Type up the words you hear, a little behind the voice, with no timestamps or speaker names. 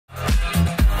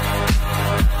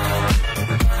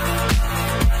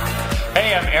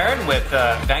Aaron with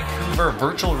the Vancouver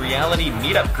Virtual Reality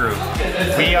Meetup Group.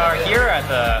 We are here at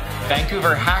the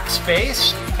Vancouver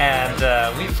Hackspace,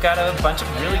 and we've got a bunch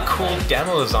of really cool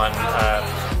demos on.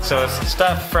 So it's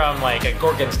stuff from like a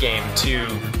Gorgon's game to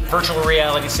virtual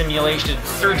reality simulation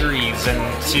surgeries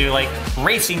and to like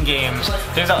racing games.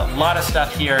 There's a lot of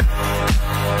stuff here.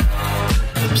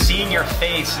 Seeing your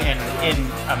face in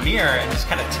a mirror and just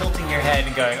kind of tilting your head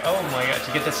and going, oh my god,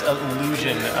 to get this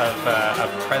illusion of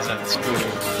presence.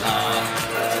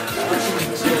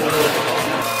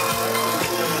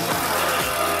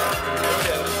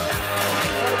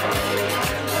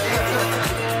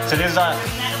 So there's a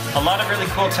lot of really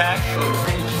cool tech.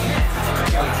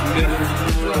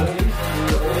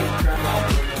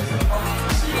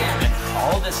 And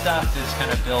all this stuff is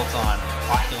kind of built on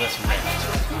Oculus Rift.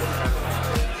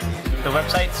 The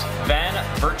website's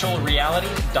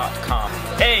vanvirtualreality.com.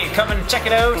 Hey, come and check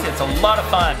it out. It's a lot of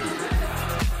fun.